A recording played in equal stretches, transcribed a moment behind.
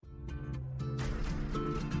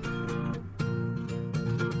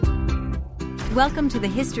Welcome to the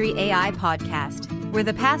History AI podcast, where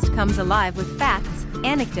the past comes alive with facts,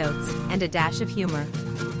 anecdotes, and a dash of humor.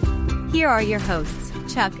 Here are your hosts,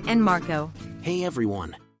 Chuck and Marco. Hey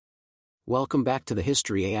everyone. Welcome back to the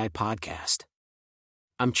History AI podcast.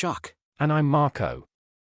 I'm Chuck. And I'm Marco.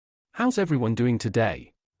 How's everyone doing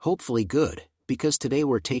today? Hopefully good, because today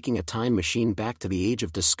we're taking a time machine back to the age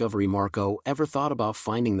of discovery. Marco, ever thought about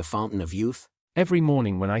finding the fountain of youth? Every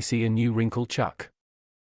morning when I see a new wrinkle, Chuck.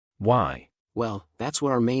 Why? Well, that's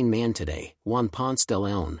what our main man today, Ponce de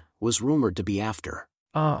León, was rumored to be after.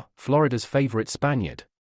 Ah, Florida's favorite Spaniard.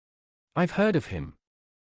 I've heard of him.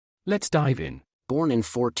 Let's dive in. Born in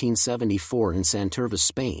 1474 in Santurce,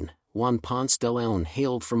 Spain, Ponce de León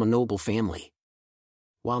hailed from a noble family.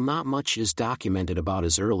 While not much is documented about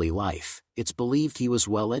his early life, it's believed he was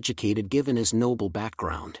well educated given his noble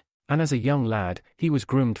background. And as a young lad, he was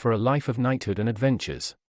groomed for a life of knighthood and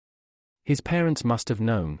adventures. His parents must have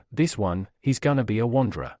known, he's gonna be a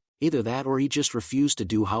wanderer. Either that or he just refused to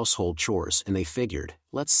do household chores and they figured,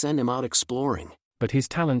 let's send him out exploring. But his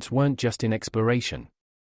talents weren't just in exploration.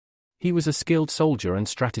 He was a skilled soldier and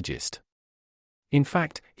strategist. In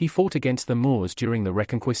fact, he fought against the Moors during the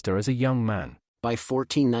Reconquista as a young man. By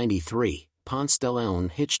 1493, Ponce de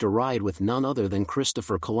León hitched a ride with none other than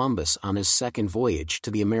Christopher Columbus on his second voyage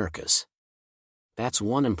to the Americas. That's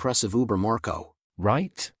one impressive Uber, Marco.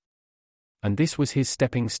 Right? And this was his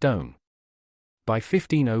stepping stone. By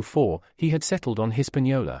 1504, he had settled on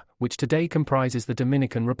Hispaniola, which today comprises the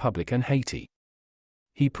Dominican Republic and Haiti.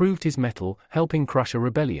 He proved his mettle, helping crush a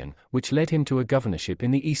rebellion, which led him to a governorship in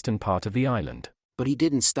the eastern part of the island. But he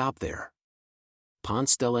didn't stop there.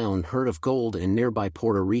 Ponce de León heard of gold in nearby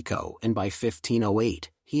Puerto Rico, and by 1508,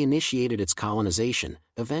 he initiated its colonization,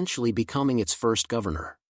 eventually becoming its first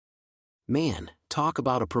governor. Man, talk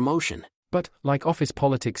about a promotion. But, like office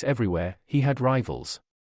politics everywhere, he had rivals.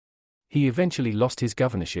 He eventually lost his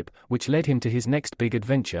governorship, which led him to his next big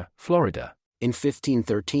adventure, Florida. In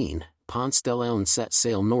 1513, Ponce de León set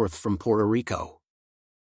sail north from Puerto Rico.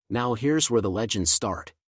 Now here's where the legends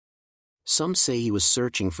start. Some say he was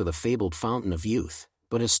searching for the fabled fountain of youth,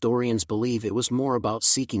 but historians believe it was more about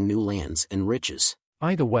seeking new lands and riches.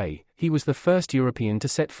 Either way, he was the first European to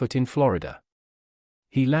set foot in Florida.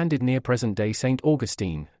 He landed near present-day St.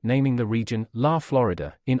 Augustine, naming the region La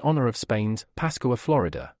Florida, in honor of Spain's Pascua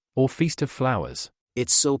Florida, or Feast of Flowers.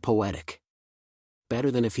 It's so poetic.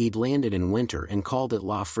 Better than if he'd landed in winter and called it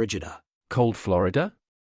La Frigida. Cold Florida?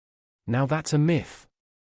 Now that's a myth.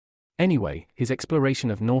 Anyway, his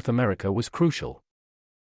exploration of North America was crucial.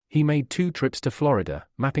 He made 2 trips to Florida,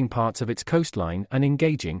 mapping parts of its coastline and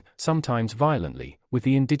engaging, sometimes violently, with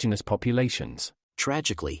the indigenous populations.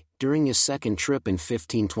 Tragically, during his second trip in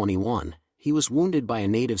 1521, he was wounded by a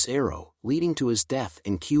native's arrow, leading to his death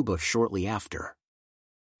in Cuba shortly after.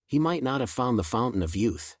 He might not have found the fountain of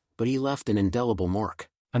youth, but he left an indelible mark.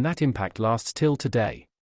 And that impact lasts till today.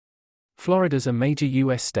 Florida's a major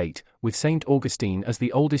U.S. state, with St. Augustine as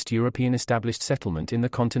the oldest European established settlement in the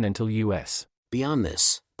continental U.S. Beyond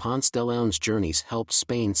this, Ponce de León's journeys helped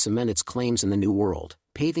Spain cement its claims in the New World,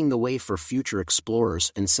 paving the way for future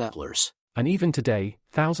explorers and settlers. And even today,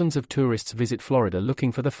 thousands of tourists visit Florida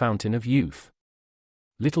looking for the fountain of youth.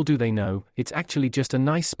 Little do they know, it's actually just a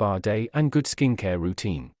nice spa day and good skincare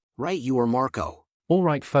routine. Right, you are, Marco.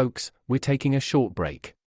 Alright folks, we're taking a short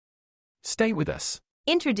break. Stay with us.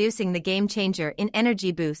 Introducing the game changer in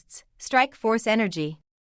energy boosts, Strike Force Energy.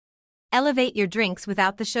 Elevate your drinks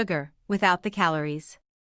without the sugar, without the calories.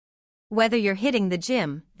 Whether you're hitting the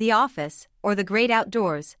gym, the office, or the great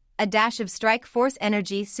outdoors, a dash of Strike Force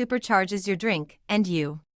Energy supercharges your drink and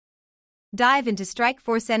you. Dive into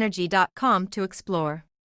strikeforceenergy.com to explore.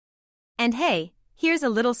 And hey, here's a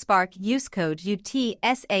little spark. Use code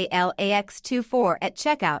UTSALAX24 at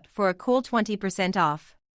checkout for a cool 20%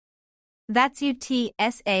 off. That's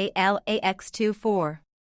UTSALAX24.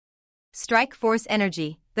 Strike Force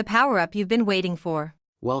Energy, the power-up you've been waiting for.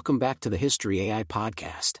 Welcome back to the History AI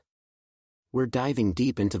podcast. We're diving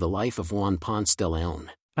deep into the life of Ponce de León.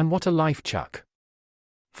 And what a life, Chuck.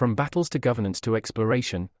 From battles to governance to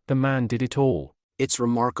exploration, the man did it all. It's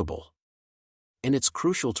remarkable. And it's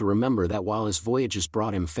crucial to remember that while his voyages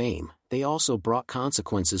brought him fame, they also brought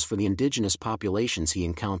consequences for the indigenous populations he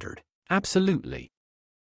encountered. Absolutely.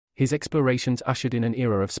 His explorations ushered in an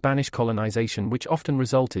era of Spanish colonization which often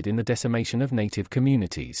resulted in the decimation of native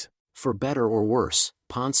communities. For better or worse,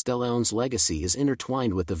 Ponce de León's legacy is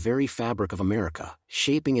intertwined with the very fabric of America,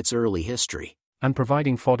 shaping its early history. And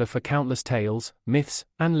providing fodder for countless tales, myths,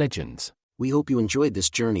 and legends. We hope you enjoyed this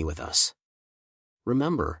journey with us.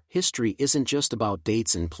 Remember, history isn't just about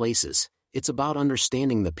dates and places, it's about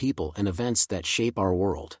understanding the people and events that shape our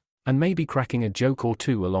world. And maybe cracking a joke or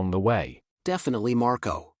two along the way. Definitely,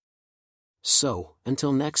 Marco. So,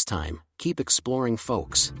 until next time, keep exploring,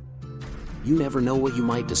 folks. You never know what you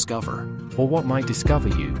might discover. Or what might discover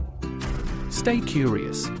you. Stay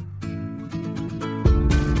curious.